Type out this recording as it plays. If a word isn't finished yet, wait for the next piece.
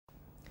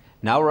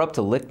Now we're up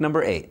to lick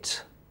number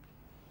 8.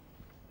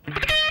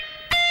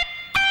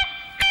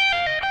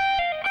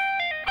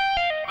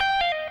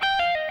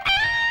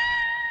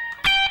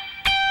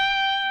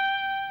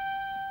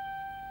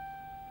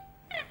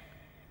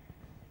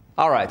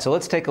 All right, so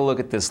let's take a look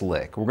at this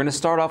lick. We're going to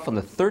start off on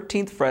the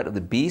 13th fret of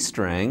the B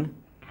string.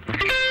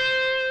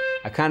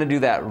 I kind of do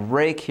that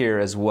rake here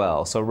as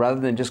well. So rather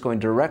than just going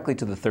directly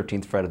to the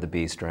 13th fret of the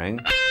B string,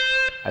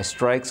 I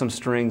strike some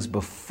strings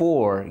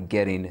before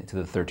getting to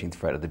the 13th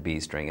fret of the B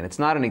string. And it's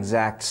not an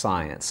exact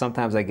science.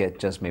 Sometimes I get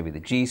just maybe the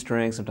G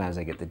string, sometimes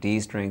I get the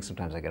D string,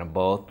 sometimes I get them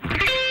both.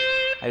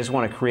 I just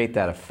want to create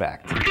that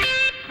effect.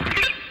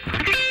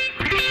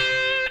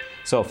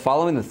 So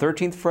following the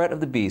 13th fret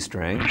of the B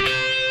string,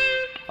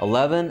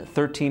 11,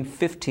 13,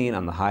 15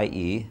 on the high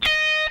E.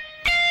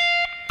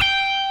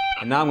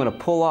 And now I'm going to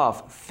pull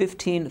off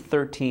 15,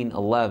 13,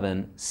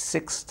 11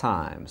 6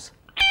 times.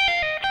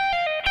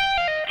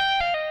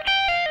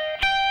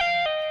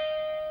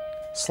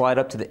 Slide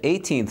up to the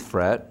 18th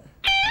fret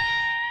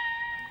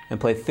and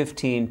play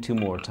 15 2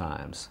 more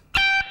times.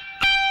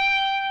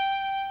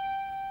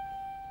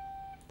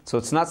 So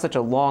it's not such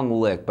a long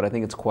lick, but I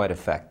think it's quite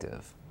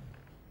effective.